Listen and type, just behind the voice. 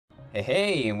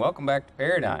Hey, and welcome back to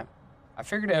Paradigm. I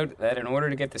figured out that in order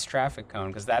to get this traffic cone,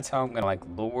 because that's how I'm gonna like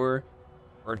lure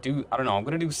or do, I don't know, I'm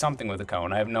gonna do something with the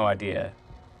cone. I have no idea.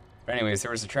 But anyways,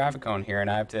 there was a traffic cone here and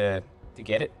I have to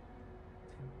get it.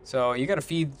 So you gotta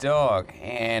feed the dog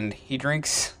and he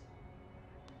drinks,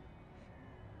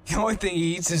 the only thing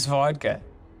he eats is vodka.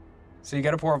 So you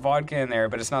gotta pour vodka in there,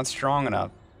 but it's not strong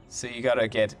enough. So you gotta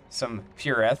get some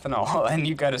pure ethanol and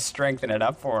you gotta strengthen it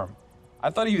up for him. I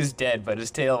thought he was dead, but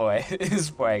his tail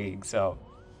is wagging, so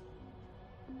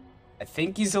I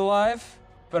think he's alive,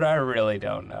 but I really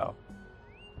don't know.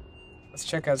 Let's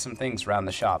check out some things around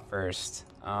the shop first.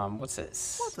 What's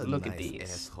this? What a Look nice at these.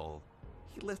 asshole.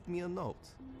 He left me a note.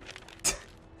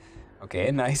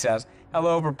 Okay, nice ass.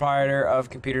 Hello, proprietor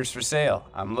of computers for sale.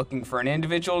 I'm looking for an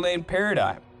individual named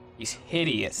Paradigm. He's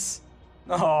hideous.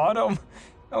 Oh,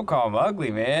 don't call him ugly,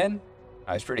 man.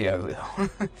 Oh, he's pretty ugly though.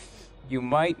 You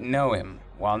might know him.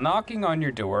 While knocking on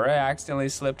your door, I accidentally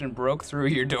slipped and broke through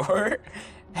your door,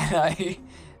 and I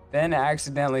then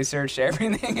accidentally searched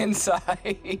everything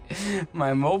inside.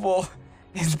 My mobile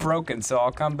is broken, so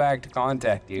I'll come back to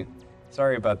contact you.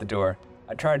 Sorry about the door.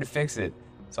 I tried to fix it,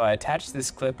 so I attached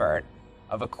this clip art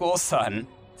of a cool sun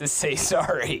to say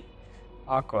sorry.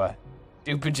 Aqua,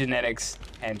 DUPA genetics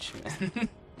henchman.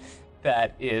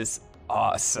 That is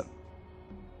awesome.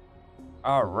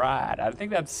 All right, I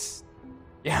think that's...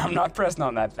 Yeah, I'm not pressing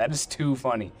on that. That is too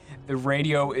funny. The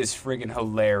radio is friggin'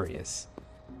 hilarious.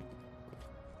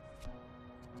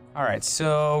 Alright,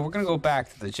 so we're gonna go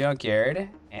back to the junkyard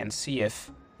and see if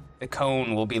the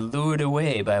cone will be lured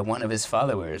away by one of his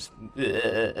followers.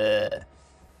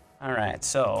 Alright,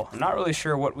 so I'm not really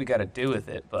sure what we gotta do with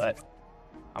it, but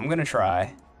I'm gonna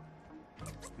try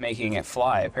making it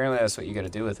fly. Apparently that's what you gotta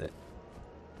do with it.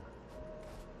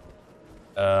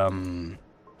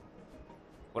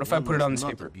 What if I put it on this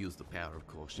paper? Abuse the power of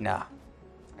caution. Nah,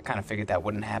 I kind of figured that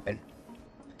wouldn't happen.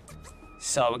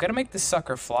 So we gotta make this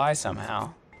sucker fly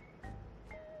somehow.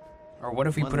 Or what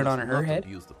if we put it on her head?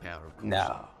 Abuse the power of caution.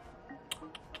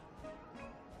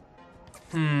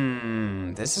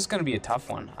 No. This is gonna be a tough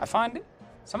one. I find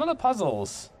some of the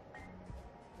puzzles.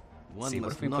 One See, what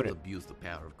must if we not put it? abuse the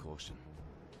power of caution.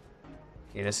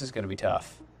 Okay, this is gonna be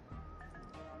tough.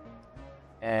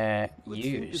 This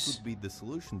Use. would be the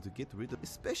solution to get rid of,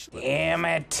 especially. Damn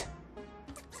it!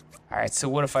 Alright, so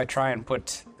what if I try and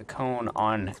put the cone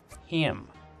on him?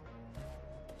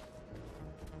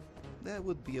 That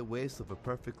would be a waste of a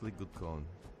perfectly good cone.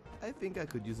 I think I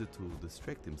could use it to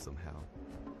distract him somehow.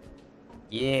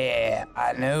 Yeah,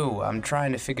 I know. I'm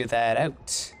trying to figure that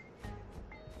out.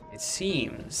 It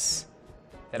seems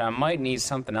that I might need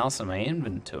something else in my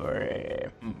inventory.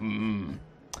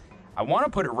 I want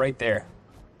to put it right there.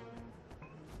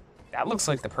 That looks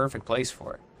like the perfect place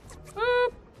for it.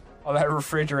 Boop. Oh, that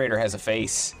refrigerator has a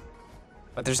face.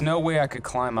 But there's no way I could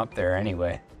climb up there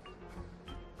anyway.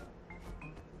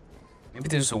 Maybe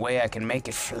there's a way I can make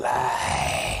it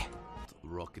fly.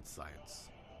 Rocket science.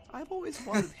 I've always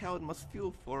wondered how it must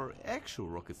feel for actual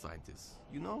rocket scientists,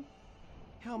 you know?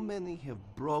 How many have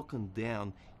broken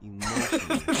down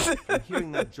emotionally from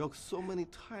hearing that joke so many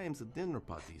times at dinner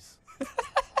parties?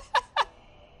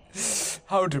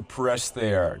 How depressed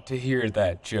they are to hear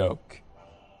that joke.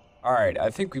 Alright, I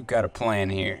think we've got a plan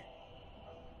here.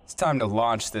 It's time to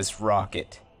launch this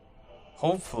rocket.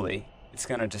 Hopefully, it's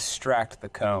gonna distract the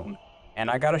cone.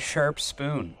 And I got a sharp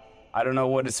spoon. I don't know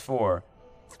what it's for,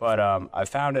 but I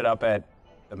found it up at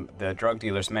the drug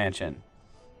dealer's mansion.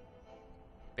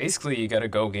 Basically, you gotta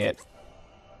go get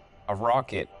a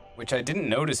rocket, which I didn't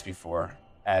notice before,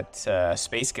 at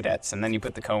Space Cadets, and then you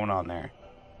put the cone on there.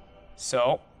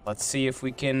 So, let's see if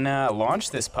we can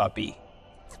launch this puppy.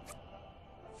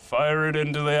 Fire it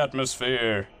into the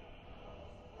atmosphere.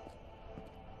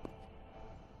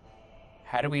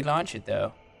 How do we launch it,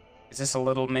 though? Is this a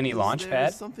little mini launch Is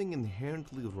pad? something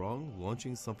inherently wrong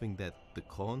launching something that the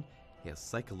cone has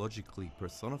psychologically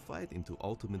personified into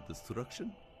ultimate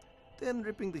destruction? Then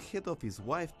ripping the head off his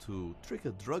wife to trick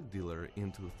a drug dealer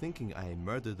into thinking I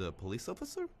murdered a police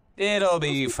officer? It'll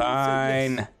be Those people said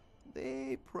fine. yes.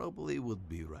 They probably would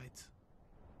be right.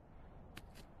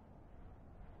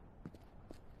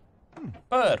 It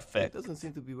Perfect. doesn't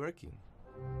seem to be working.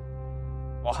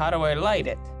 Well, how do I light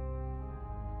it?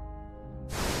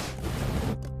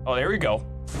 Oh, there we go.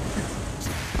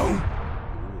 Boom.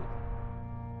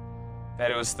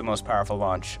 That was the most powerful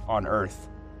launch on Earth.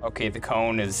 Okay, the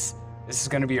cone is... This is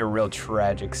gonna be a real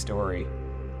tragic story.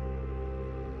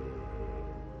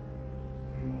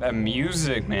 That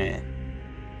music, man.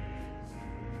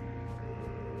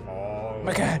 Oh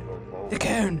my god, the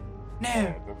cone!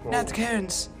 No, not the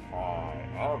cones!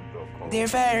 They're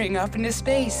firing up into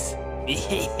space.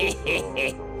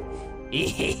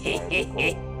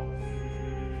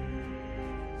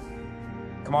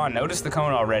 Come on, notice the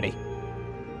cone already.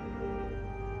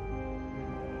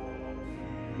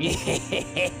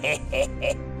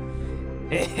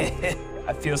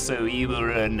 I feel so evil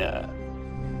right now.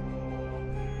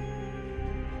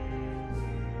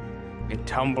 It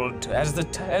tumbled as the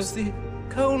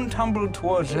cone tumbled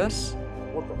towards us.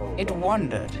 It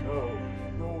wondered,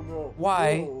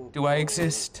 why do I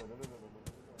exist?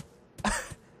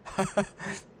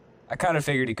 I kind of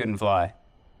figured he couldn't fly.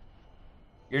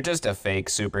 You're just a fake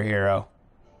superhero.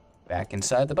 Back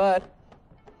inside the butt.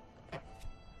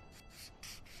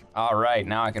 All right,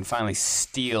 now I can finally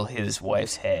steal his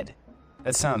wife's head.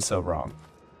 That sounds so wrong.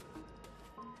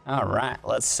 All right,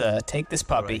 let's take this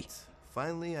puppy. Right.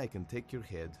 Finally, I can take your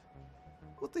head.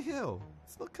 What the hell?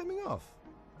 It's not coming off.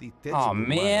 Aw,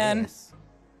 man.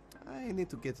 I need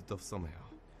to get it off somehow.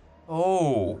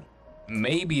 Oh,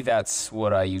 maybe that's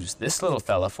what I use this little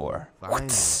fella for. Finally,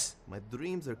 my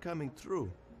dreams are coming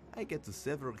true. I get to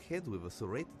sever a head with a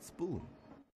serrated spoon.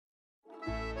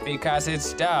 Because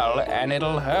it's dull and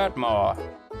it'll hurt more.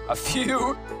 A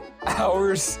few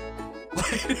hours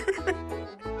later.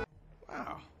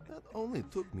 Wow, that only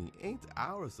took me 8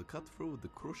 hours to cut through the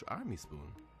Krusz army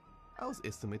spoon. I was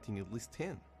estimating at least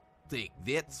 10. Take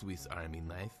that, Swiss army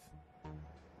knife.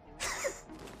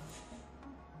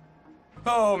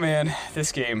 Oh man,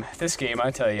 this game, I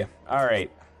tell you. All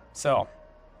right, so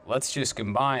let's just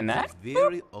combine that. My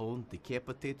very own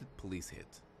decapitated police head.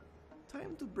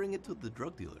 Time to bring it to the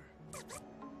drug dealer.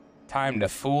 Time to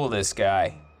fool this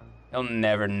guy. He'll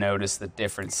never notice the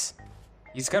difference.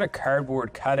 He's got a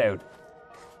cardboard cutout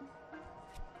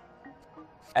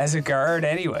as a guard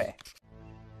anyway.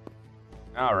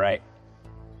 All right.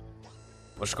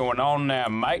 What's going on now,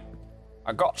 mate?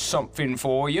 I got something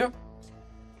for you.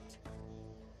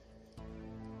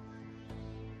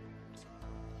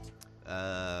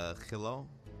 Hello?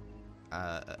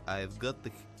 I've got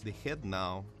the head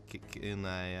now. Can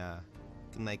I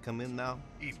come in now?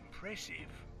 Impressive.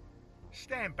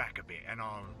 Stand back a bit and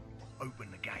I'll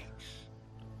open the gates.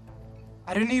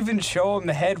 I didn't even show him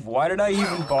the head. Why did I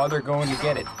even bother going to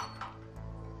get it?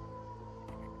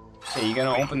 Hey, you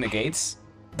gonna open the gates?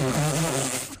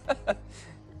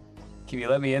 Can you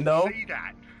let me in though? See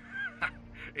that?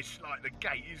 It's like the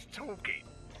gate is talking.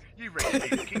 You've read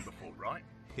Stephen King before, right?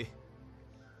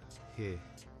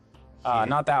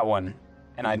 Not that one.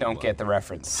 And I don't get the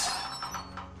reference.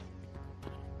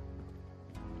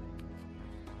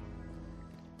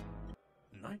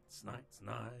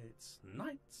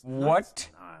 Nights. What?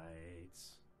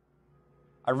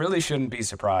 I really shouldn't be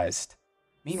surprised.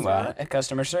 Meanwhile, at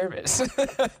customer service.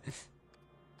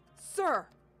 Sir,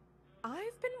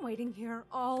 I've been waiting here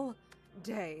all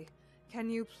day. Can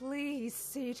you please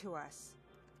see to us?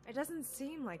 It doesn't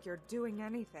seem like you're doing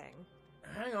anything.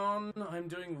 Hang on, I'm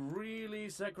doing really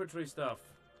secretary stuff.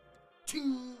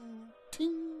 Ting,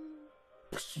 ting.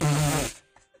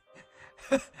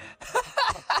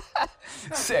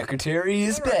 Secretary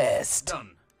is best.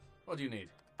 Done. What do you need?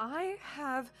 I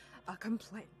have a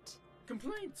complaint.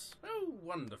 Complaints? Oh,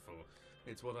 wonderful.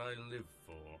 It's what I live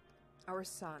for. Our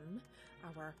son,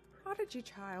 our prodigy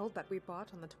child that we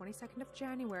bought on the 22nd of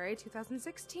January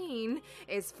 2016,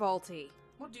 is faulty.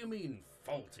 What do you mean,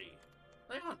 faulty?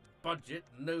 They aren't budget,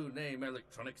 no-name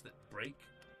electronics that break,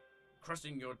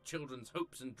 crushing your children's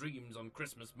hopes and dreams on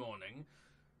Christmas morning.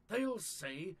 They'll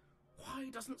say, "Why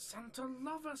doesn't Santa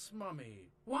love us,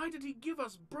 Mummy? Why did he give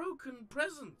us broken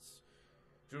presents?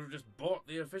 Should have just bought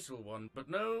the official one, but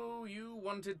no, you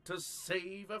wanted to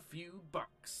save a few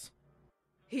bucks."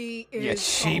 He is... You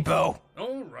cheapo.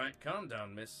 All right, calm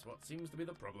down, miss. What seems to be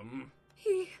the problem?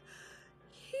 He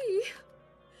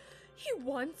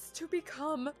wants to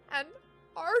become an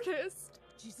artist.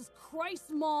 Jesus Christ,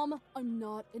 Mom! I'm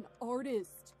not an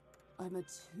artist. I'm a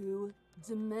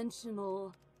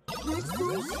two-dimensional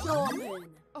pixel shaman.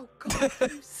 Oh God,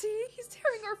 you see? He's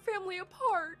tearing our family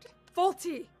apart.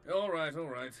 Faulty. All right.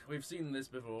 We've seen this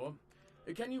before.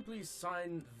 Can you please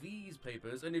sign these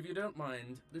papers? And if you don't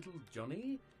mind, little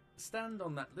Johnny, stand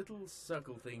on that little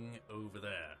circle thing over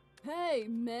there. Hey,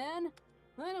 man!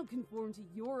 I don't conform to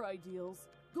your ideals.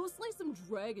 Go slay some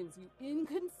dragons, you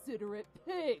inconsiderate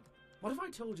pig! What if I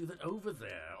told you that over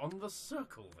there, on the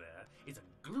circle there, is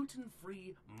a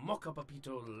gluten-free mocha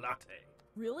papito latte?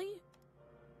 Really?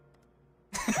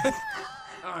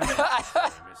 I'm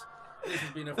sorry, miss. This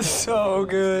has been a So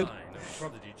good. line of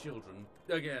Prodigy children.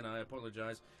 Again, I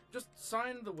apologize. Just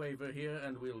sign the waiver here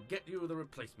and we'll get you the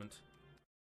replacement.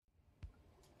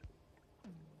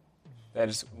 That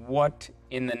is, what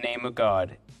in the name of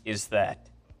God is that?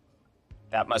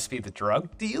 That must be the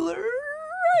drug dealer,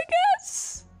 I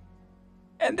guess?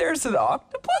 And there's an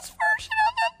octopus version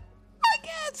of it, I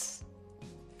guess?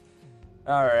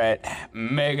 Alright,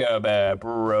 mega bad,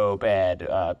 bro bad.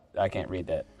 I can't read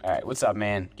that. Alright, what's up,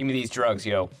 man? Give me these drugs,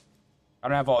 yo. I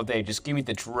don't have all day, just give me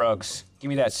the drugs. Give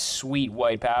me that sweet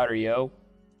white powder, yo.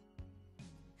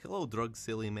 Hello, drug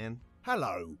silly man.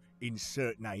 Hello,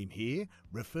 insert name here.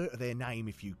 Refer to their name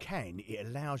if you can. It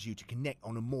allows you to connect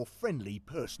on a more friendly,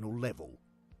 personal level.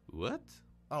 What?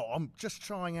 Oh, I'm just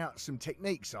trying out some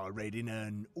techniques I read in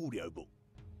an audiobook.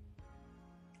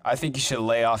 I think you should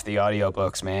lay off the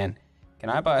audiobooks, man. Can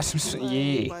I buy some? Can I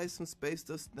Yeah. buy some space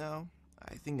dust now?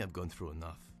 I think I've gone through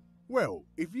enough. Well,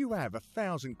 if you have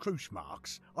 1,000 Krusz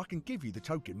marks, I can give you the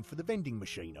token for the vending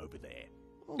machine over there.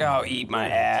 Oh, eat my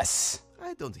ass.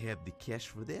 I don't have the cash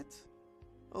for that.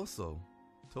 Also,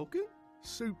 token?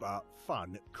 Super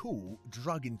fun, cool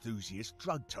drug enthusiast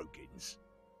drug tokens.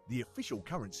 The official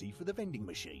currency for the vending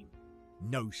machine.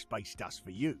 No space dust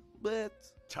for you.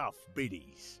 But Tough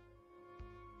biddies.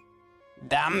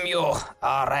 Damn you.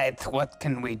 Alright, what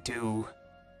can we do?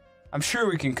 I'm sure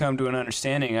we can come to an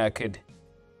understanding. I could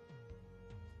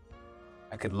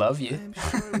love you. I'm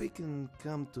sure we can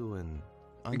come to an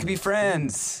We could be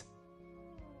friends.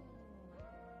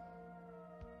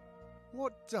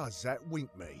 What does that wink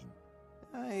mean?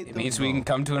 It means we can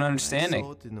come to an I understanding.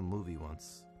 saw it in a movie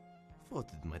once.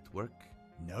 Thought it might work.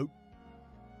 Nope.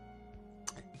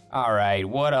 Alright,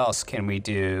 what else can we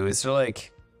do? Is there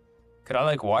like... Could I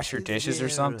like wash your Is dishes or there,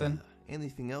 something?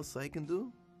 Anything else I can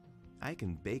do? I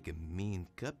can bake a mean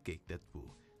cupcake that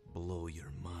will blow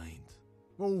your mind.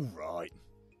 All right.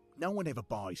 No one ever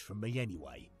buys from me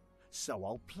anyway, so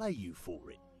I'll play you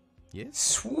for it. Yes?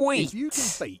 Sweet! If you can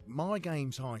beat my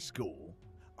game's high score,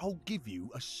 I'll give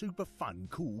you a super fun,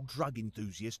 cool drug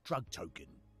enthusiast drug token.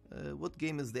 What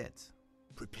game is that?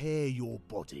 Prepare your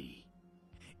body.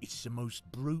 It's the most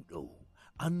brutal,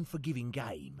 unforgiving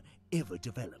game ever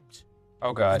developed. Oh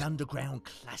An god. underground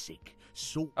classic,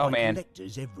 sought Oh, by man.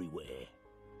 collectors everywhere.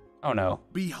 Oh no.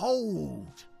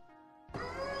 Behold!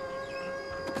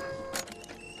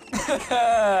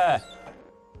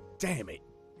 Damn it,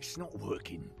 it's not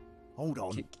working. Hold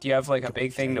on. Do you have like a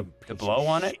big thing to Piece blow of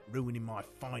on it? shit Ruining my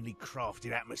finely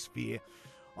crafted atmosphere.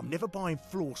 I'm never buying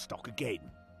floor stock again.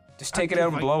 Just take it out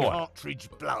and Activate blow on it. cartridge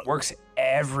blow. Works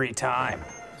every time.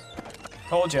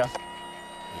 Told ya.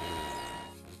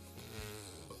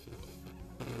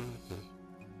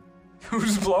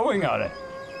 Who's blowing on it?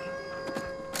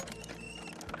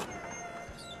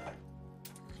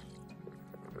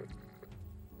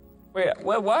 Wait,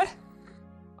 what?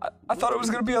 I thought it was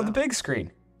gonna be on the big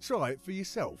screen. Try it for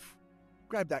yourself.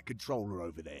 Grab that controller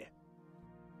over there.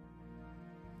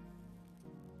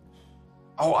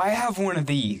 Oh, I have one of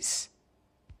these.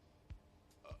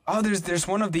 Oh, there's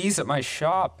one of these at my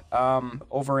shop,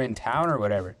 over in town or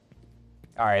whatever.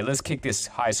 All right, let's kick this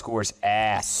high score's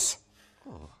ass.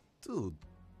 Oh, dude,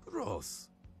 gross.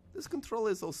 This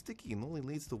controller is all sticky and only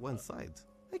leads to one side.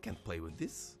 I can't play with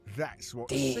this. That's what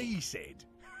Damn. she said.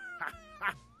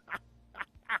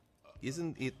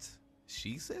 Isn't it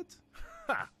she said?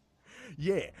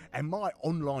 Yeah, and my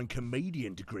online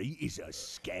comedian degree is a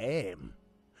scam.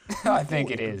 I think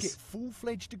Thought it you could is. Get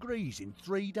full-fledged degrees in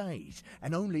 3 days,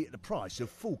 and only at the price of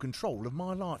full control of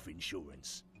my life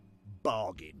insurance.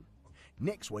 Bargain.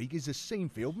 Next week is a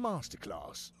Scenefield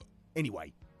masterclass.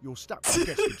 Anyway, you're stuck with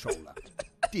desk controller.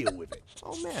 Deal with it.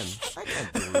 Oh man, I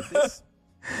can't deal with this.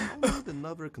 I need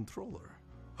another controller.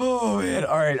 Oh man!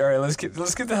 All right. Let's get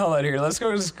the hell out of here. Let's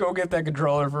just go get that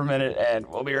controller for a minute, and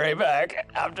we'll be right back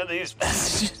after these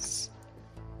messages.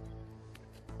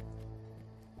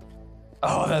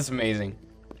 Oh, that's amazing.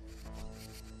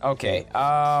 Okay.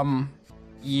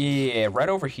 Yeah, right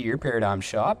over here, Paradigm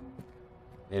Shop.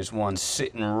 There's one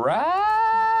sitting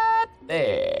right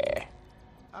there.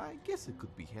 I guess it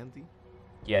could be handy.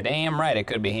 Yeah, damn right it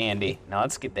could be handy. Now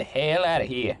let's get the hell out of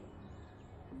here.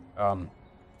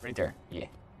 Right there. Yeah.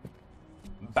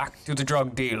 Back to the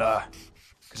drug dealer.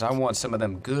 Because I want some of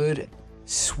them good,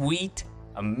 sweet,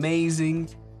 amazing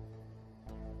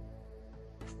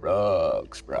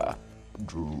drugs, bruh.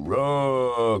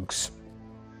 Drugs.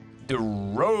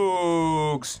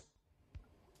 Drugs.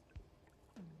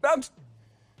 Drugs.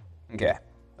 Okay,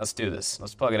 let's do this.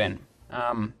 Let's plug it in.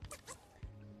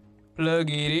 Plug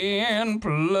it in,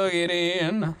 plug it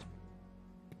in.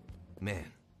 Man,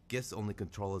 guess only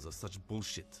controllers are such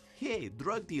bullshit. Hey,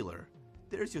 drug dealer,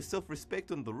 there's your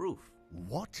self-respect on the roof.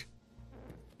 What?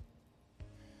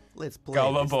 Let's play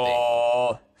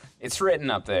Gullible. It's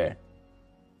written up there.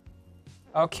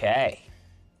 Okay.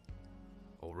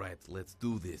 Alright, let's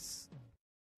do this.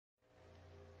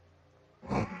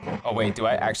 Oh wait, do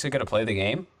I actually gotta play the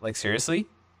game? Like seriously?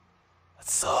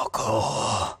 That's so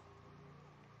cool.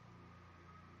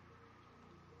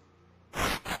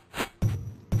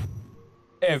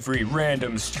 Every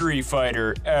random Street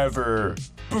Fighter ever.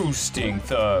 Boosting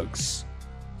thugs.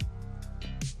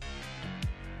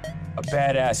 A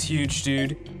badass huge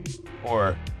dude.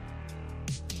 Or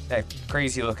that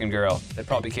crazy looking girl that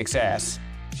probably kicks ass.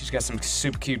 She's got some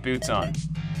super cute boots on.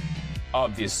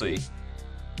 Obviously,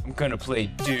 I'm gonna play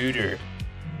Duder.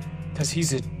 Cause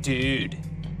he's a dude.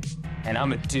 And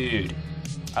I'm a dude.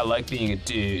 I like being a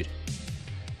dude.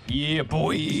 Yeah,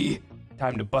 boy.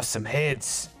 Time to bust some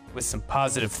heads with some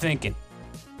positive thinking.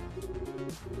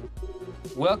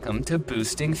 Welcome to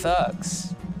Boosting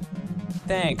Thugs.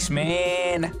 Thanks,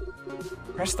 man.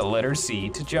 Press the letter C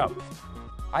to jump.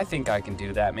 I think I can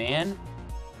do that, man.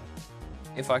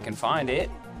 If I can find it.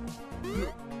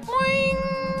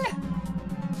 Boing!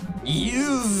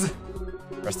 Yes!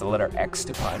 Press the letter X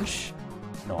to punch.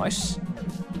 Nice.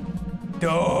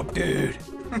 Dope, dude.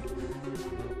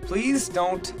 Please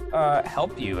don't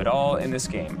help you at all in this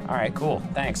game. All right, cool.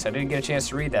 Thanks. I didn't get a chance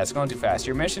to read that. It's going too fast.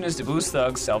 Your mission is to boost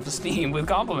thugs' self-esteem with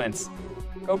compliments.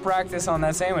 Go practice on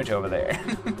that sandwich over there.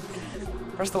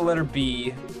 Press the letter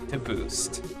B to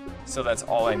boost. So that's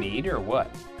all I need, or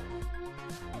what?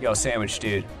 Yo, sandwich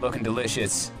dude, looking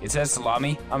delicious. It says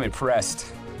salami. I'm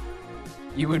impressed.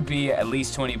 You would be at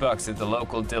least 20 bucks at the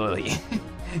local deli.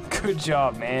 Good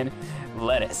job, man.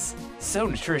 Lettuce. So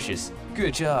nutritious.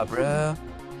 Good job, bro.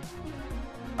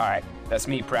 Alright, that's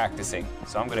me practicing.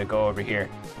 So I'm gonna go over here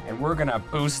and we're gonna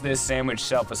boost this sandwich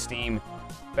self-esteem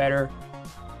better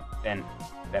than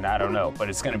I don't know, but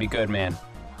it's gonna be good, man.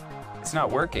 It's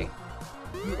not working.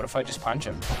 What if I just punch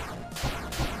him?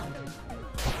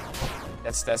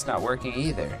 That's not working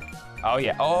either. Oh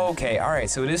yeah, oh, okay, alright,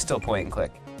 so it is still point and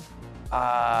click.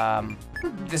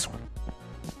 This one.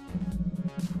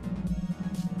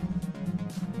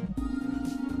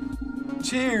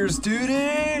 Cheers,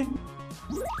 dude!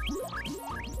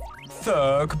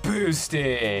 Thug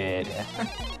boosted.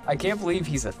 I can't believe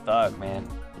he's a thug, man.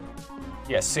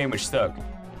 Yeah, sandwich thug.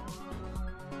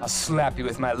 I'll slap you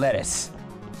with my lettuce.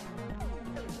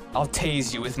 I'll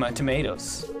tase you with my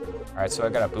tomatoes. All right, so I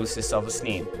gotta boost his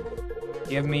self-esteem.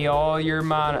 Give me all your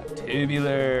mana,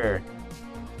 tubular.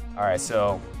 All right,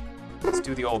 so let's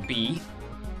do the old B.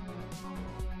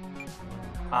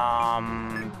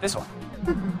 This one.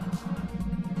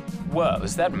 Whoa,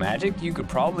 is that magic? You could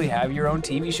probably have your own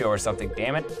TV show or something,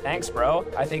 damn it. Thanks, bro.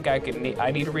 I think I need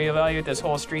to reevaluate this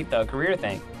whole street thug career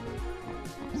thing.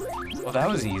 Well, that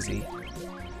was easy.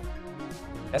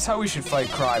 That's how we should fight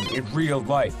crime in real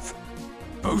life.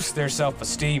 Boost their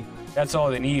self-esteem. That's all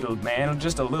they need, man.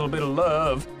 Just a little bit of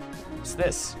love. What's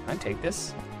this? Can I take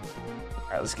this?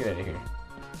 All right, let's get out of here.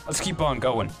 Let's keep on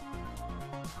going.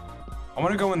 I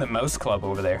want to go in the mouse club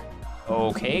over there.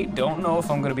 Okay, don't know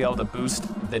if I'm gonna be able to boost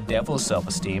the devil's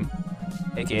self-esteem.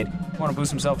 Hey kid, wanna boost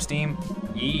some self-esteem?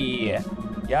 Yeah.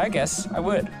 Yeah, I guess I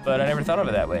would, but I never thought of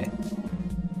it that way.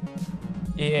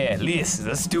 Yeah,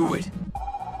 let's do it.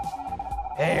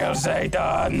 Hail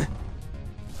Satan!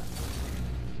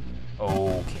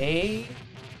 Okay.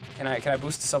 Can I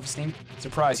boost the self-esteem?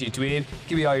 Surprise you, dweeb.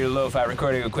 Give me all your lo-fi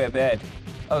recording equipment.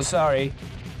 Oh, sorry.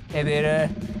 Hey, beta.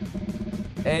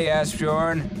 Hey,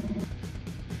 Astbjorn.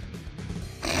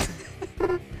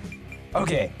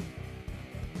 Okay.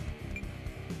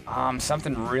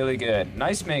 Something really good.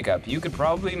 Nice makeup. You could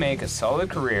probably make a solid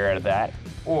career out of that,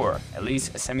 or at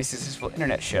least a semi-successful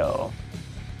internet show.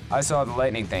 I saw the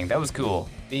lightning thing. That was cool.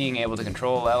 Being able to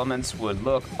control elements would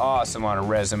look awesome on a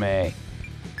resume.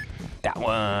 That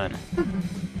one.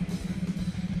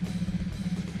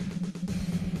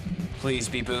 Please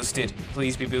be boosted.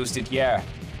 Please be boosted. Yeah.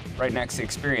 Right next to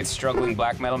experienced struggling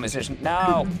black metal musician.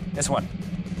 No! This one.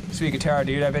 Sweet guitar,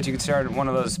 dude. I bet you could start one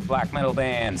of those black metal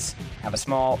bands. Have a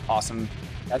small, awesome...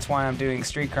 That's why I'm doing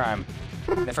street crime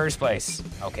in the first place.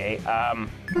 Okay,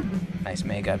 nice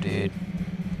makeup, dude.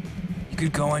 You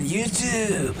could go on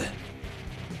YouTube.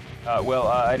 Well,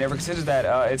 I never considered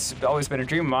that. It's always been a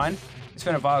dream of mine. It's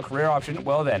been a viable career option.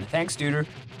 Well then, thanks, duder.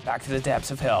 Back to the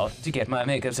depths of hell to get my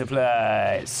makeup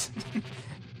supplies.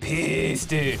 Peace,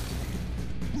 dude.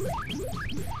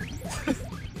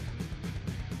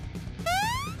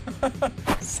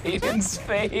 Satan's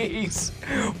face!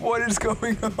 What is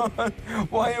going on?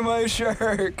 Why am I a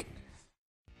shark?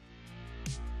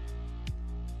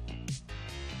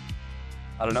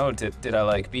 I don't know, did I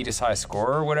like beat his high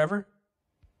score or whatever?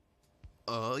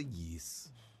 Yes.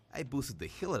 I boosted the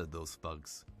hell out of those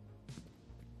thugs.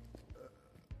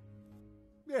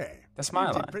 Yeah, That's my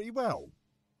you line. did pretty well.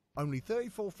 Only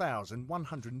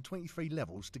 34,123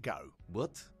 levels to go.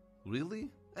 What? Really?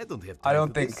 I don't have time I don't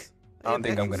for think this. I don't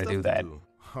think I'm actual gonna do stuff that. to do.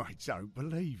 I don't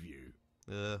believe you.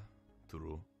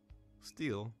 True.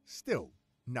 Still, Still,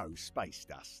 no space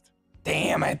dust.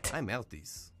 Damn it. I'm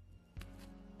outies.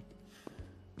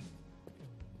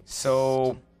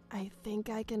 So I think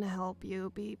I can help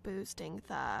you be boosting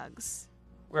thugs.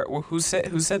 who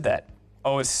said that?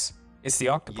 Oh, it's the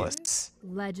octopus.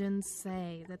 Legends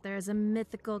say that there's a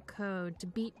mythical code to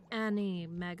beat any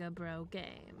Mega Bro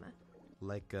game.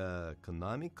 Like a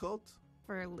Konami code?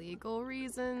 For legal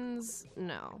reasons,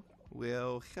 no.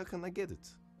 Well, how can I get it?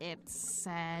 It's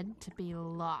said to be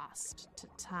lost to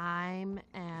time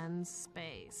and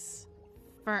space.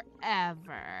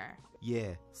 Forever.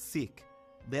 Yeah, sick.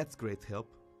 That's great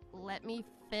help. Let me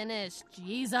finish,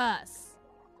 Jesus!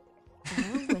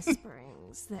 There are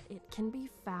whisperings that it can be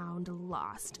found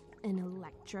lost in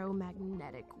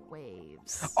electromagnetic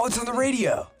waves. Oh, it's on the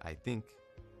radio. I think.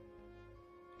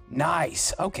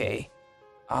 Nice. Okay.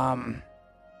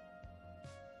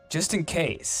 Just in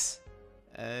case.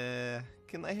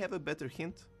 Can I have a better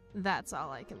hint? That's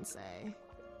all I can say.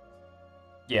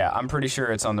 Yeah, I'm pretty sure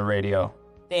it's on the radio.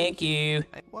 Thank you.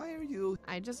 Why are you?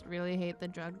 I just really hate the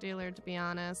drug dealer, to be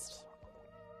honest.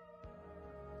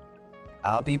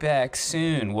 I'll be back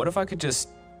soon. What if I could just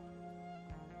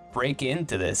break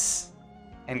into this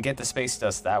and get the space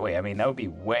dust that way? I mean, that would be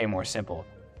way more simple.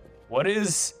 What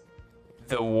is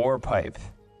the war pipe?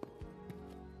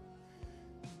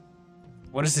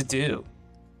 What does it do?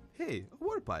 Hey, a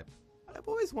war pipe. I've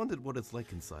always wondered what it's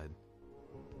like inside.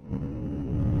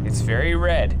 It's very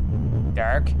red,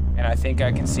 dark, and I think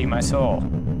I can see my soul.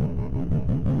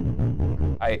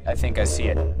 I think I see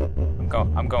it.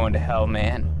 I'm going to hell,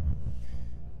 man.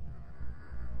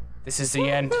 This is the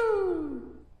end.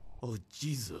 Oh,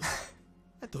 Jesus.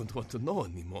 I don't want to know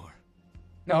anymore.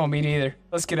 No, me neither.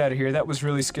 Let's get out of here. That was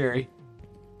really scary.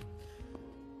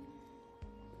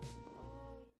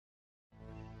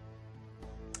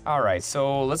 Alright,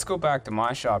 so let's go back to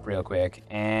my shop real quick,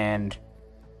 and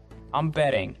I'm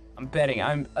betting. I'm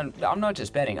not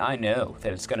just betting, I know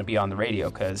that it's gonna be on the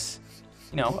radio, because,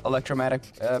 you know,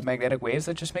 magnetic waves,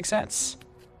 that just makes sense.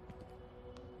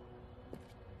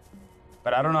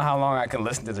 But I don't know how long I can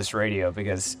listen to this radio,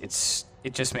 because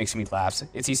it just makes me laugh.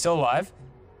 Is he still alive?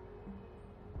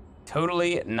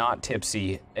 Totally not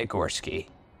tipsy at Gorski.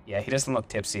 Yeah, he doesn't look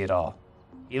tipsy at all.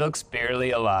 He looks barely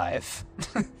alive.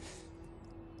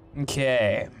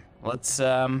 Okay, let's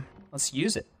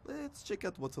use it. Let's check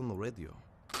out what's on the radio.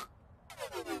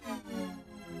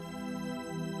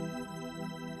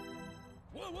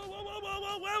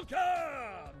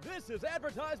 Welcome! This is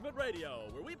Advertisement Radio,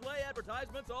 where we play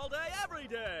advertisements all day, every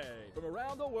day. From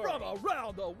around the world. From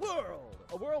around the world!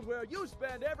 A world where you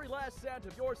spend every last cent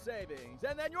of your savings,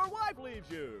 and then your wife leaves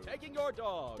you. Taking your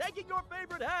dog. Taking your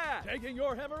favorite hat. Taking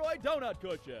your hemorrhoid donut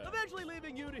cushion. Eventually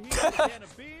leaving you to heat up a can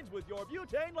of beans with your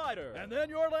butane lighter. And then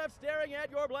you're left staring at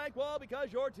your blank wall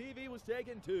because your TV was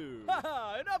taken too.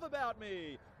 Haha, enough about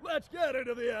me. Let's get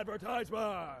into the advertisements.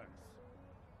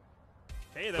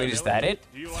 Hey there, Wait, is Billy. that it?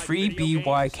 Do you like Free video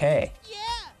BYK. games?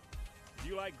 Yeah, Do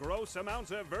you like gross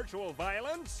amounts of virtual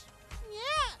violence?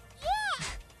 yeah.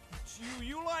 Do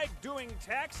you like doing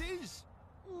taxis?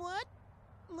 What?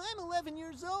 I'm 11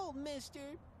 years old, mister.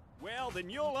 Well, then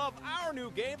you'll love our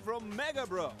new game from Mega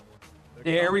Bro. The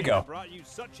There we company go. that brought you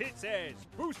such hits as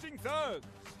Boosting Thugs,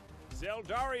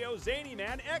 Zeldario Zany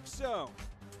Man X Zone,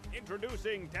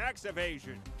 introducing Tax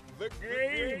Evasion, the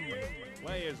game.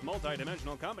 Play as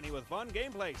multi-dimensional company with fun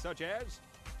gameplay such as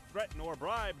threaten or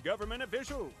bribe government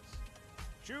officials,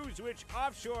 choose which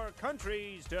offshore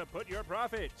countries to put your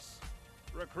profits,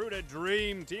 recruit a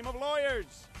dream team of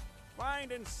lawyers,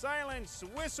 find and silence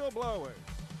whistleblowers.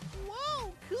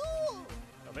 Whoa, cool.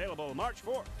 Available March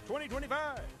 4th,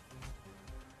 2025.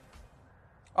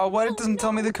 Oh, what? It doesn't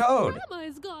tell me the code. Grandma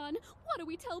is gone. What do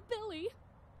we tell Billy?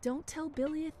 Don't tell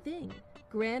Billy a thing.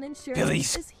 Gran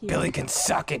Insurance is here. Billy can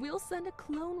suck it. We'll send a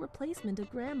clone replacement of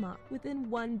Grandma within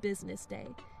 1 business day.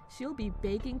 She'll be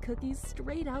baking cookies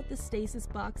straight out the stasis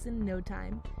box in no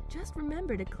time. Just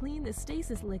remember to clean the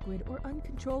stasis liquid or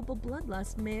uncontrollable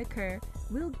bloodlust may occur.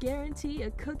 We'll guarantee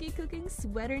a cookie-cooking,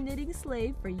 sweater-knitting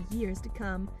slave for years to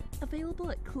come.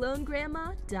 Available at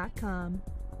clonegrandma.com.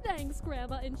 Thanks,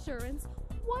 Grandma Insurance.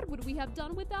 What would we have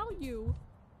done without you?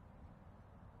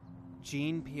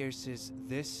 Gene Pierce's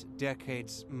This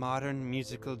Decade's Modern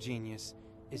Musical Genius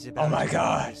is about Oh my to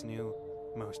God. release his new,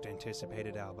 most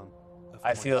anticipated album. Of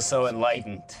I feel so 20,000.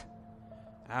 enlightened.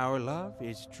 Our love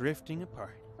is drifting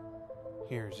apart.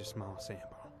 Here's a small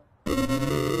sample.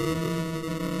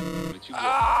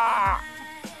 Ah!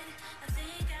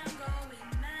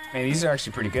 Man, these are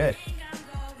actually pretty good.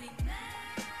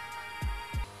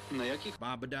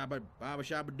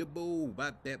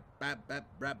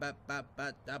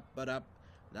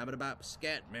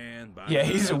 Scat man. Yeah,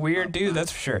 he's a weird dude,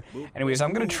 that's for sure. Anyways,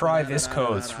 I'm gonna try this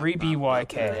code,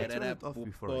 3BYK. Turn it off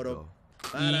before I go.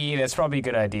 Yeah, that's probably a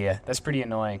good idea. That's pretty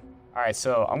annoying. Alright,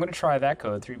 so I'm gonna try that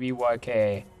code,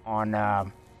 3BYK, on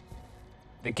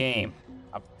the game.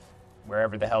 Up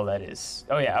wherever the hell that is.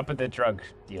 Oh yeah, up at the drug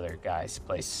dealer guy's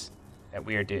place. That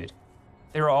weird dude.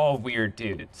 They're all weird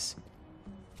dudes.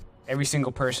 Every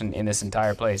single person in this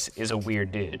entire place is a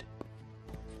weird dude.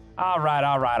 Alright.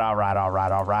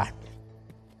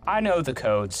 I know the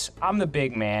codes. I'm the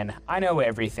big man. I know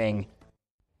everything.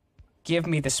 Give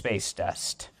me the space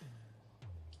dust.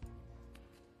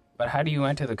 But how do you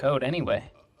enter the code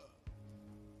anyway?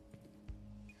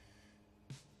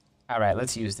 Alright,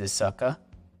 let's use this sucker.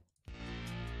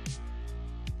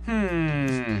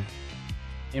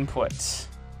 Inputs.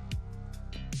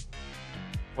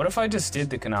 What if I just did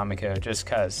the Konami code just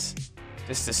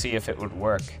to see if it would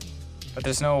work? But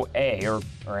there's no A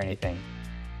or anything.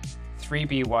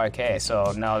 3BYK,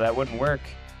 so no, that wouldn't work.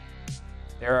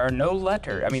 There are no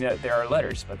letters. I mean, there are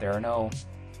letters, but there are no.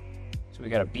 So we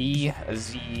got a B, a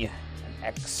Z, an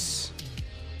X.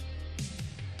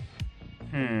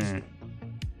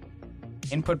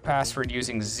 Input password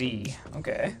using Z.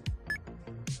 Okay.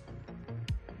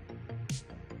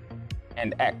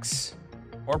 And X.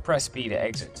 Or press B to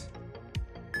exit.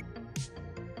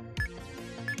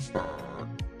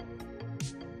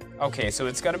 Okay, so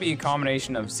it's gotta be a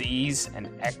combination of Z's and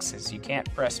X's. You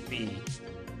can't press B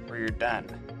or you're done.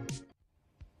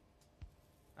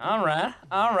 Alright.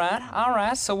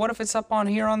 So what if it's up on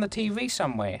here on the TV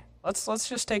somewhere? Let's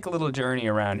just take a little journey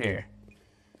around here.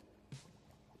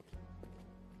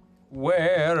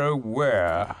 Where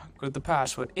could the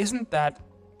password? Isn't that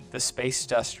the space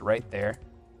dust right there?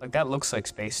 Like, that looks like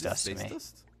space dust to me.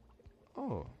 Dust?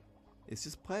 Oh, it's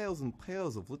just piles and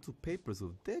piles of little papers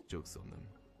with dad jokes on them.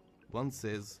 One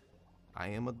says, I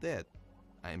am a dad.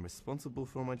 I am responsible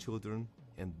for my children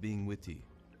and being witty.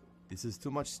 This is too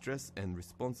much stress and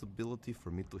responsibility for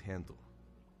me to handle.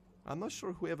 I'm not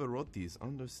sure whoever wrote these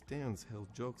understands how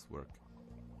jokes work.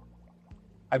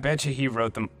 I bet you he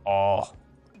wrote them all.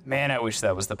 Man, I wish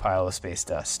that was the pile of space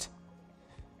dust.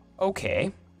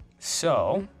 Okay,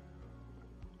 so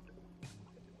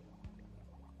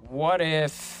what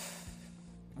if...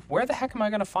 Where the heck am I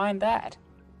gonna find that?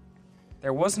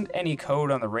 There wasn't any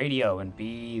code on the radio in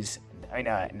B's, in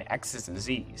X's and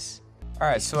Z's.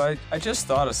 Alright, so I just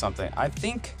thought of something. I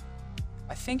think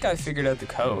I figured out the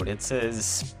code. It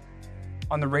says,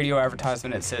 on the radio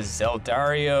advertisement, it says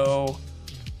Zeldario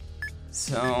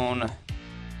Zone.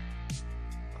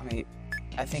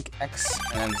 I think X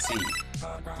and Z.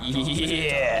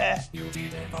 Yeah!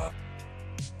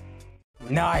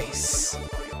 Nice!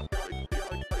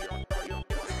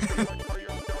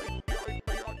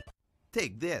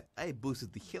 Take that! I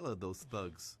boosted the hell out of those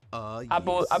thugs. I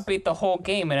beat the whole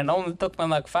game and it only took me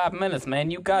like 5 minutes, man.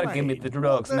 You gotta give me the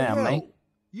drugs now, man.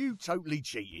 You totally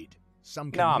cheated.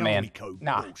 Some Nah, man. code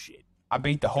Nah. bullshit. I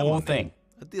beat the whole thing.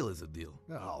 A deal is a deal.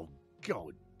 Oh,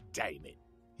 god damn it.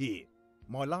 Here,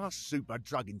 my last super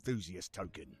drug enthusiast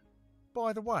token.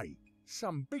 By the way,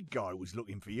 some big guy was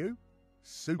looking for you.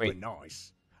 Super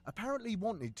nice. Apparently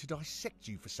wanted to dissect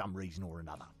you for some reason or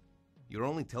another. You're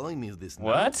only telling me this now.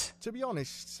 What? To be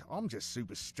honest, I'm just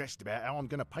super stressed about how I'm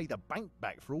going to pay the bank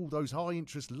back for all those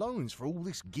high-interest loans for all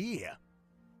this gear.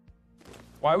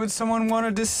 Why would someone want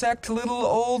to dissect little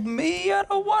old me? I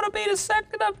don't want to be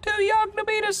dissected. I'm too young to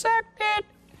be dissected.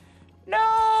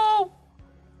 No!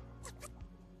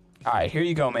 Alright, here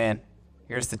you go, man.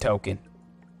 Here's the token.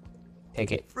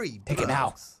 Take it. Free Take it now.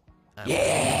 drugs.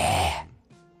 Yeah!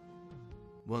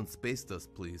 One space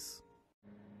dust, please.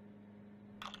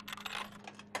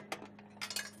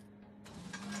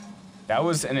 That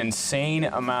was an insane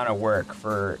amount of work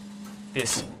for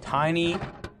this tiny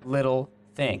little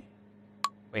thing.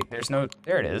 Wait, there's no...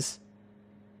 There it is.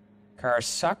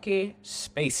 Karasaki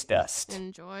Space Dust.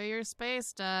 Enjoy your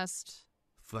space dust.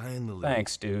 Finally.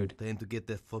 Thanks, dude. Time to get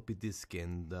that floppy disk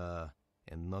and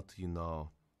not,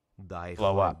 die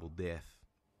Blow up. horrible death.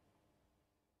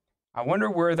 I wonder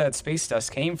where that space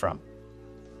dust came from.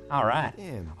 Alright.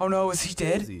 Damn. Oh no, is he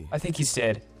dead? Is he? I think he's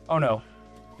dead. Oh no.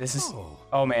 This is... No.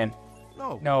 Oh man.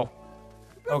 No. No.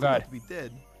 Oh god. Be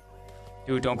dead.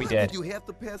 Dude, don't be Why dead. did you have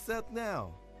to pass out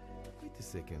now? Wait a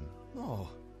second. No.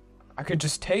 I could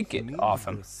just take it You mean off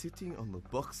you him. were sitting on the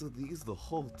box of these the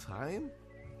whole time?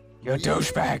 You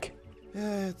douchebag.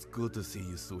 Yeah, it's good to see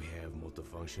you still have motor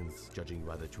functions, judging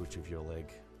by the twitch of your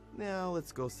leg. Now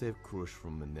let's go save Krusz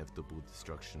from inevitable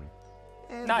destruction.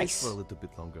 And Nice. wait for a little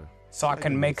bit longer. So I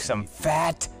can make some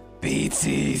fat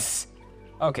beatsies.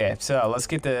 Okay, so let's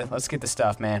get the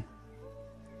stuff, man.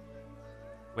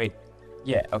 Wait.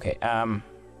 Yeah, okay.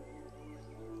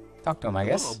 Talk to him, I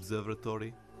guess.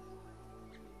 Observatory.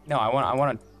 No, I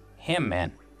want him,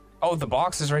 man. Oh, the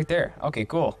box is right there. Okay,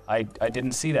 cool. I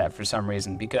didn't see that for some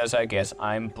reason because I guess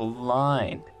I'm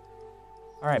blind.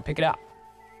 All right, pick it up.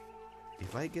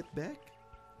 If I get back,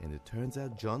 and it turns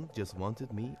out John just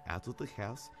wanted me out of the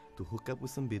house to hook up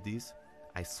with some biddies,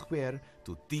 I swear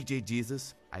to DJ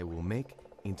Jesus, I will make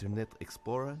Internet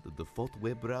Explorer the default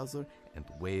web browser and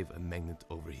wave a magnet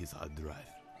over his hard drive.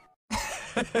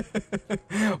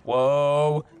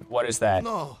 Whoa, what is that?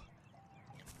 No!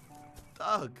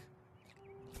 Doug!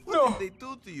 What No. did they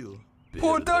do to you?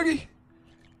 Poor Dougie!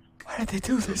 Why did they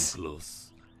do this?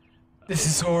 Close. This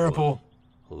is horrible.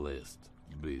 Last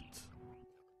bit.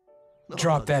 No,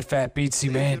 Drop Doug. that fat beatsy,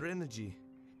 Save man. your energy.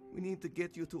 We need to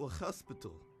get you to a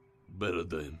hospital.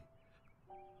 Paradigm,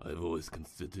 I've always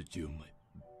considered you my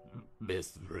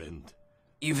best friend.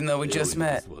 Even though we Yeah, just we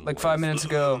met, just won like once. 5 minutes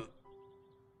ago.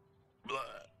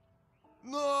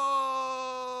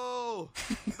 No!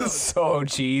 So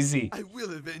cheesy. I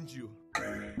will avenge you.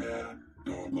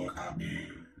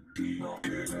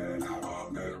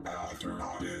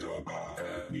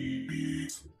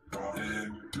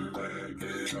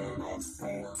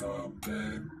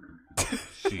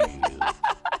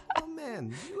 Oh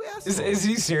man, you asshole. Is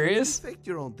he serious? You faked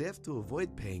your own death to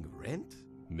avoid paying rent?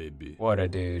 Maybe. What a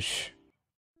douche.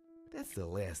 That's the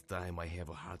last time I have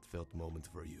a heartfelt moment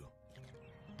for you.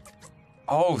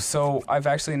 Oh, so I've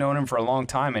actually known him for a long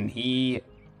time and he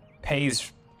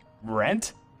pays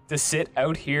rent to sit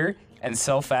out here and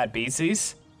sell fat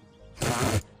beatsies?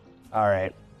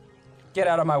 Alright. Get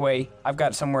out of my way. I've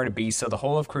got somewhere to be so the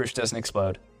whole of Krusz doesn't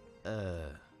explode.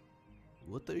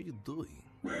 What are you doing?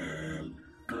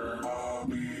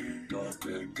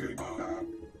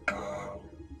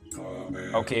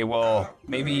 Okay, well,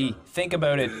 maybe think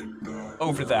about it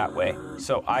over that way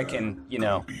so I can, you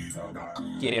know,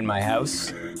 get in my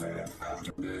house.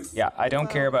 Yeah, I don't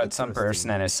care about some person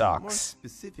and his More socks.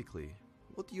 specifically,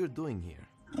 what you're doing here.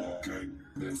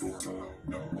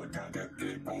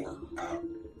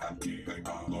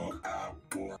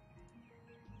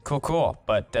 Cool.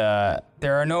 But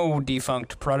there are no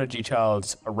defunct Prodigy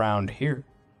childs around here.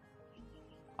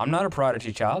 I'm not a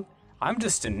Prodigy child. I'm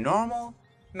just a normal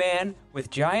man with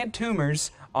giant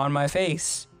tumors on my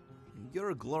face.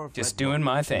 You're a glorified Just doing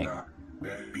my thing.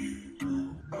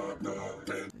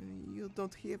 You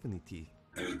don't have any teeth.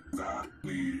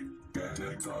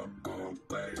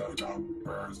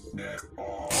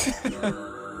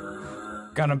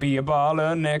 Gonna be a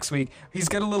baller next week. He's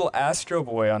got a little Astro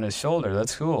Boy on his shoulder.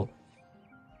 That's cool.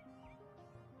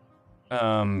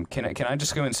 Can I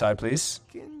just go inside, please?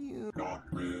 Can you?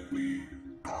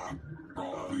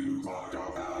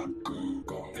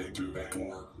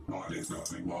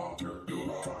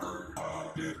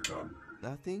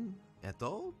 Nothing at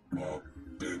all?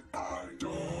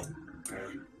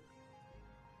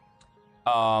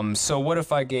 So what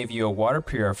if I gave you a water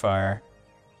purifier?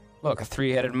 Look, a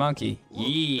 3-headed monkey. Look,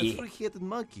 Yee. a 3-headed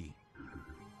monkey.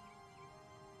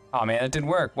 Oh man, it didn't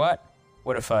work. What?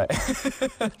 What if I...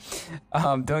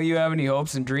 don't you have any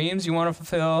hopes and dreams you want to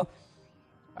fulfill?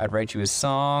 I'd write you a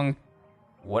song.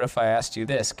 What if I asked you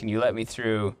this? Can you let me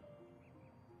through?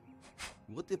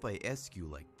 What if I ask you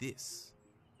like this?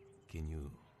 Can you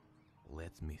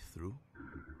let me through?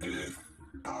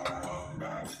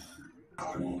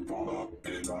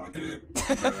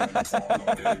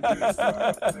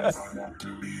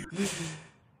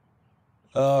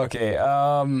 Okay,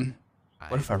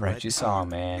 what if I write you a song,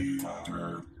 man?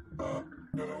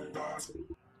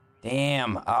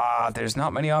 Damn, there's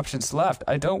not many options left.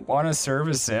 I don't want to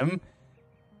service him.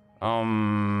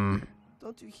 Don't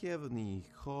you have any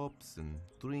hopes and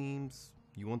dreams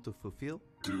you want to fulfill?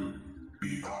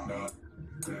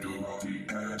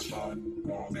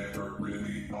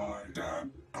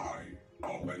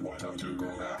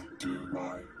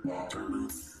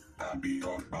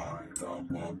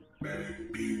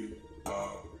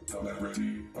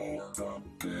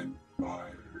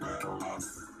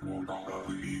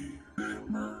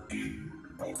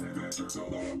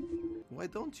 Why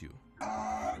don't you?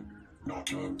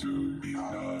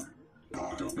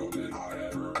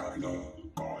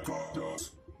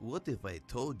 What if I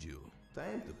told you?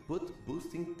 Time to put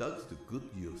boosting thugs to good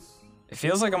use. It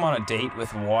feels like I'm on a date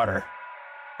with water.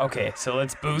 Okay, so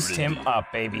let's boost him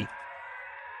up, baby.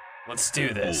 Let's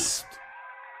do this.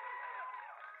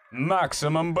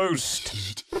 Maximum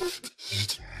boost.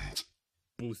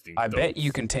 boosting I bet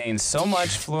you contain so much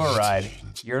fluoride,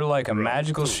 you're like a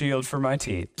magical shield for my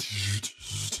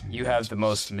teeth. You have the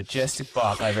most majestic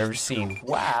bop I've ever seen.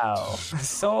 Wow.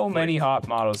 So many hot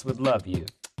models would love you.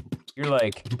 You're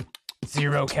like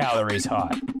 0 calories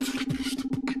hot.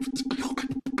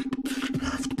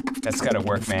 That's gotta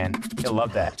work, man. He'll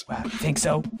love that. Wow, you think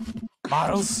so?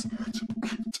 Models?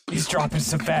 He's dropping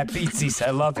some fat beatsies. I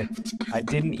love it. I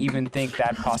didn't even think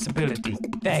that possibility.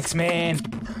 Thanks, man.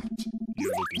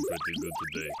 You're looking pretty good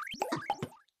today.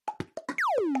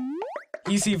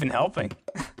 He's even helping.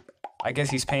 I guess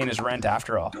he's paying his rent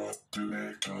after all.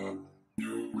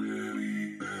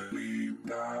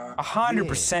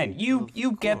 100%.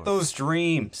 You get those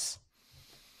dreams.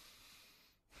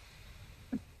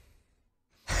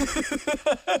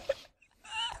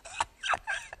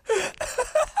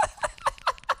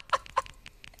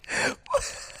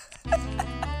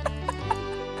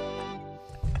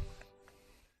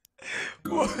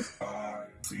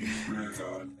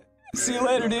 See you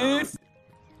later, dude.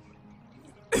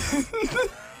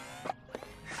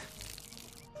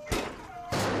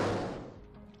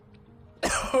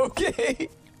 Okay.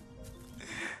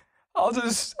 I'll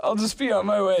just be on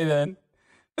my way then.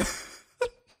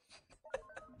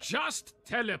 Just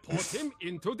teleport him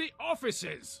into the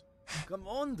offices. Come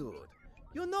on, dude.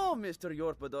 You know Mr.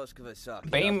 Yorpodoskvasaki.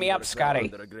 Beam me up, Scotty.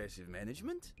 Under aggressive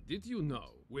management? Did you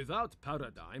know, without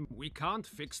Paradigm, we can't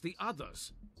fix the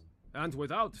others? And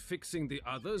without fixing the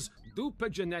others,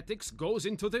 DUPA genetics goes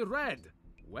into the red.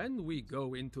 When we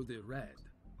go into the red,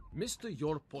 Mr.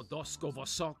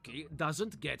 Yorpodoskvasaki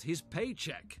doesn't get his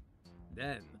paycheck.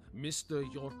 Then, Mr.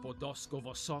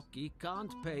 Yorpodoskvasaki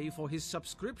can't pay for his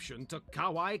subscription to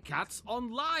Kawaii Cats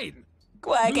Online.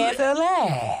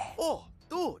 Oh,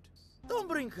 dude. Don't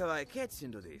bring Kawaii Cats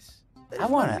into this. I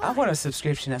want a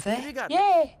subscription of that. Regardless,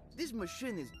 Yeah. This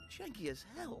machine is janky as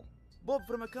hell. Bob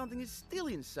from accounting is still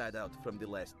inside out from the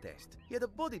last test. He had a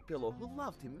body pillow who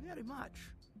loved him very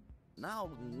much.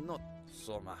 Now, not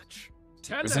so much.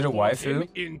 Is it a waifu?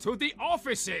 Into the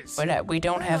offices. But we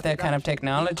don't have that kind of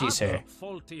technology, The sir. other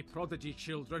faulty Prodigy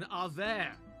children are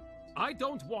there. I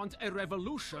don't want a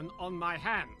revolution on my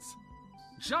hands.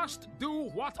 Just do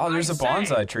what Oh, there's I a say.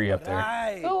 bonsai tree up there.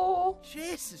 Right. Oh.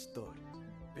 Jesus, dude.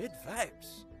 Bad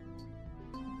vibes.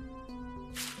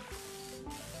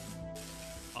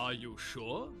 Are you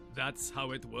sure that's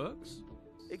how it works?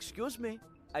 Excuse me.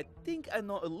 I think I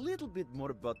know a little bit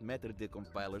more about matter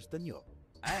decompilers than you.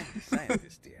 I'm a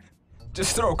scientist here.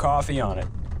 Just throw coffee on it.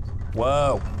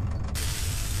 Whoa.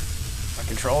 My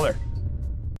controller.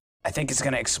 I think it's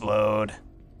gonna explode.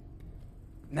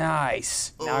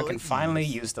 Nice. Now I can finally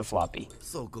use the floppy.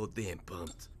 So goddamn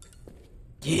pumped.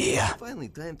 Yeah. Finally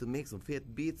time to make some fat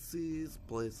beatsies,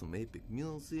 play some epic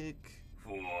music.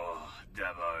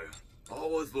 Davo. I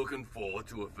was looking forward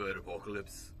to a third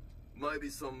apocalypse. Maybe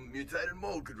some mutated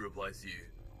mold could replace you.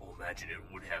 Or imagine it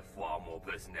would have far more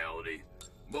personality.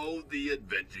 Mold the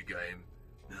adventure game.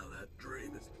 Now that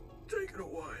dream is taken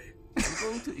away. I'm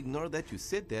going to ignore that you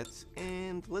said that,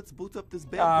 and let's boot up this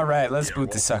bad All boy. right, let's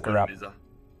boot the sucker up.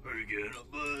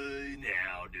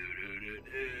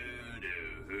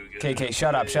 KK,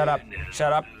 shut up, shut up,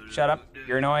 shut up, shut up.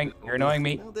 You're annoying. You're annoying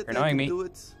me. Now that You're I annoying can me. do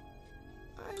it,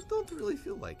 I don't really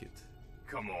feel like it.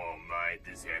 Come on, mate.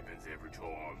 This happens every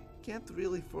time. Can't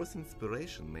really force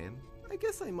inspiration, man. I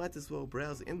guess I might as well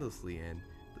browse endlessly and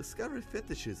discover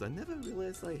fetishes I never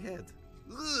realized I had.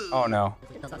 Oh no.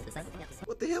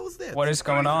 What the hell was that? What is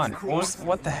going on?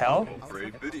 What the hell?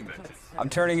 I'm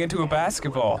turning into a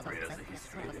basketball.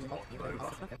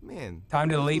 Man, Time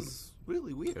to delete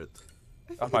really weird.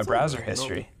 of my browser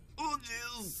history.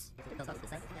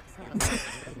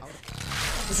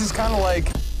 This is kind of like,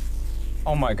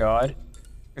 oh my god.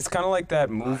 It's kind of like that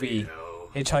movie,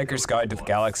 Hitchhiker's Guide to the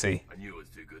Galaxy. I knew it was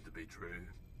too good to be true.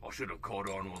 I should have caught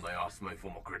on when they asked me for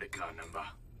my credit card number.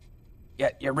 Yeah,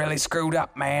 you're really screwed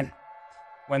up, man.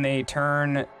 When they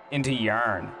turn into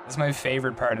yarn. That's my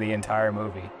favorite part of the entire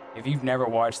movie. If you've never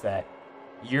watched that,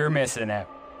 you're missing out.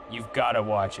 You've got to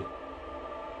watch it.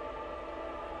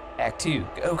 Act 2.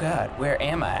 Oh god, where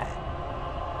am I?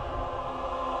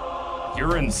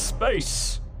 You're in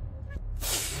space.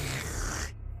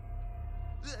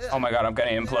 Oh my god, I'm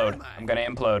gonna implode. I'm gonna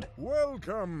implode.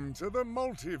 Welcome to the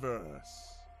multiverse.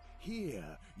 Here,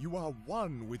 you are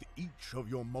one with each of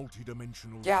your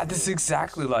multidimensional. Yeah, this is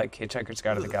exactly like Hitchhiker's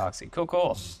Guide to the Galaxy. Cool,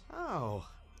 cool. Ow,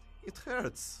 it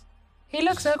hurts. He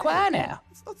looks so quiet now.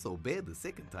 It's not so bad the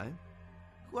second time.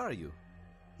 Who are you?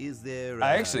 Is there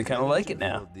I actually kind of like it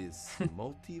now. of this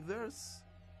multiverse?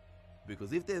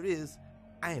 Because if there is,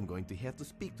 I am going to have to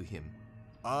speak to him.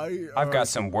 I've got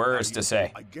some words to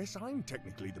say. I guess I'm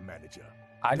technically the manager.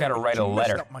 I gotta write a You messed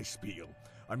letter. up my spiel.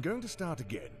 I'm going to start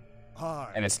again.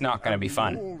 And it's not gonna be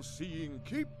fun. All-seeing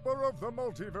keeper of the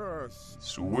multiverse.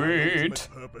 Sweet. My ultimate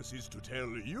purpose is to tell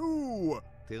you.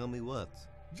 Tell me what?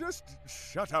 Just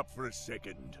shut up for a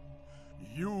second.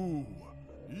 You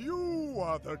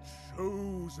are the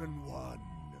chosen one.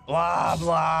 Blah,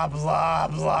 blah, blah,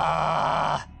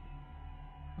 blah.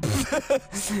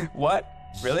 What?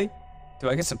 Really? Do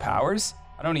I get some powers?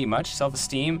 I don't need much.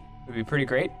 Self-esteem would be pretty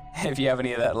great if you have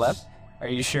any of that left. Are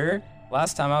you sure?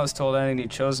 Last time I was told I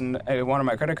need chosen, I wanted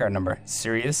my credit card number.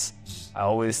 Serious? I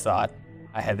always thought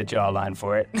I had the jawline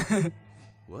for it.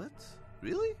 What?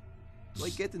 Really? Do I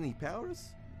get any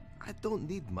powers? I don't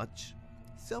need much.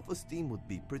 Self-esteem would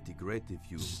be pretty great if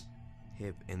you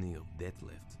have any of that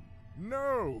left.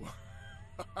 No.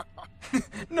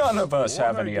 None of us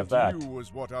have any of that. What I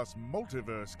was what us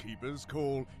multiverse keepers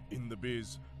call, in the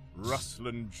biz,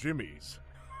 rustlin' jimmies.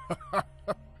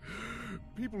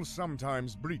 People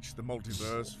sometimes breach the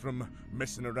multiverse from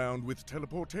messing around with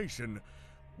teleportation.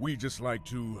 We just like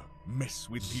to mess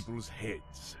with people's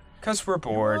heads. 'Cause we're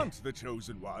bored. You aren't the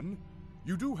chosen one.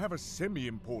 You do have a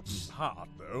semi-important part,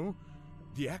 though.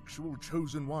 The actual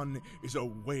chosen one is a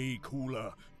way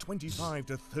cooler 25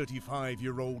 to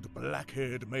 35-year-old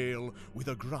black-haired male with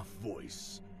a gruff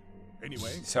voice.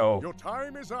 Anyway, so your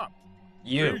time is up.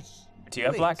 You. Peace. Do you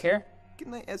have black hair?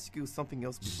 Can I ask you something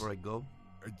else before I go?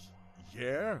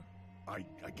 Yeah, I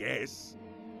guess.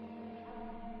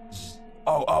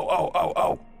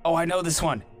 Oh, I know this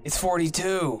one. It's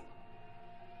 42.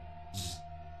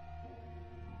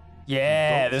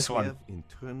 Yeah, this one. Have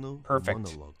internal Perfect.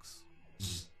 monologues.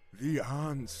 The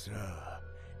answer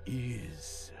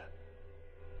is...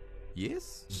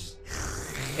 Yes?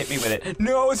 Hit me with it.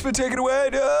 No, it's been taken away.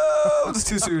 No, it's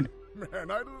too soon. Man,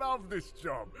 I love this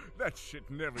job. That shit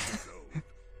never gets old.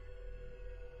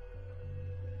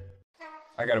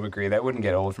 I gotta agree, that wouldn't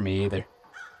get old for me either.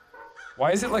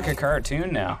 Why is it like a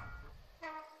cartoon now?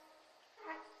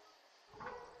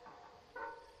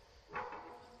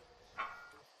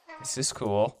 This is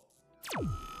cool.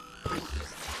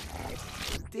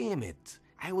 Damn it!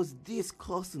 I was this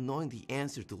close to knowing the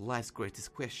answer to life's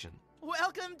greatest question.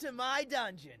 Welcome to my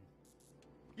dungeon.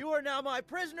 You are now my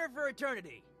prisoner for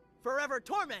eternity, forever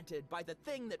tormented by the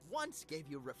thing that once gave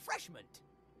you refreshment,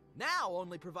 now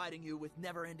only providing you with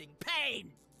never-ending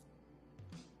pain.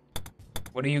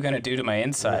 What are you gonna do to my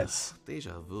insides?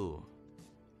 Deja vu.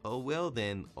 Oh well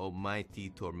then, almighty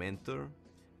tormentor.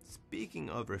 Speaking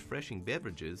of refreshing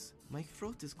beverages, my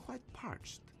throat is quite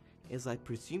parched, as I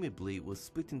presumably was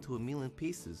split into a million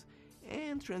pieces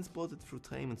and transported through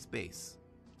time and space.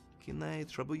 Can I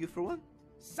trouble you for one?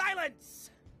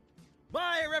 Silence!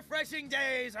 My refreshing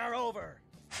days are over.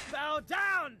 Bow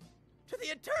down to the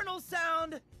eternal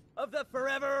sound of the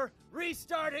forever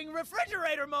restarting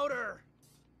refrigerator motor.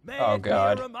 May Oh, it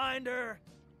God. be a reminder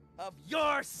of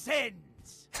your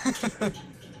sins.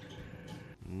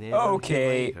 Never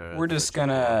Okay, have I heard we're just such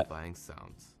gonna- horrifying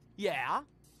sounds. Yeah?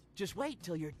 Just wait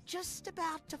till you're just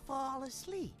about to fall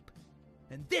asleep.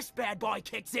 And this bad boy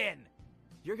kicks in.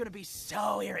 You're gonna be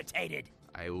so irritated.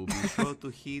 I will be sure to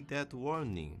heed that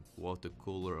warning, water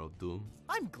cooler of doom.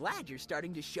 I'm glad you're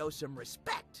starting to show some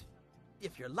respect.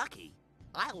 If you're lucky,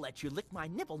 I'll let you lick my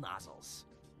nipple nozzles.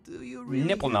 Do you really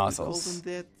Nipple have to nozzles. call them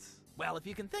that? Well, if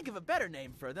you can think of a better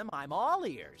name for them, I'm all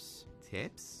ears.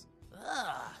 Tips?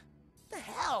 Ugh. The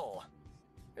hell?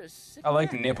 You're a sick I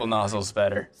like man. nipple nozzles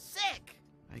better. Sick.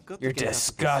 I got You're to get out of this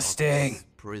disgusting. office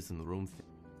prison room thing.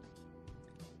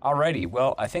 Alrighty,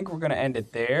 well, I think we're gonna end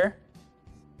it there.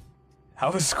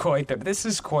 That was this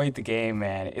is quite the game,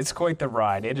 man. It's quite the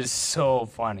ride. It is so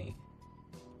funny.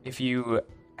 If you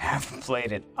haven't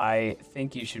played it, I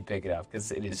think you should pick it up,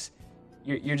 because it is,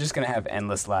 you're just gonna have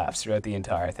endless laughs throughout the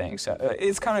entire thing. So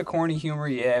it's kind of corny humor,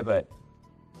 yeah, but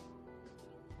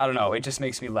I don't know, it just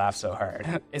makes me laugh so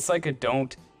hard. It's like a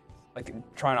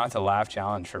try not to laugh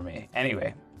challenge for me.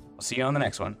 Anyway, I'll see you on the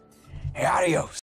next one. Hey, adios.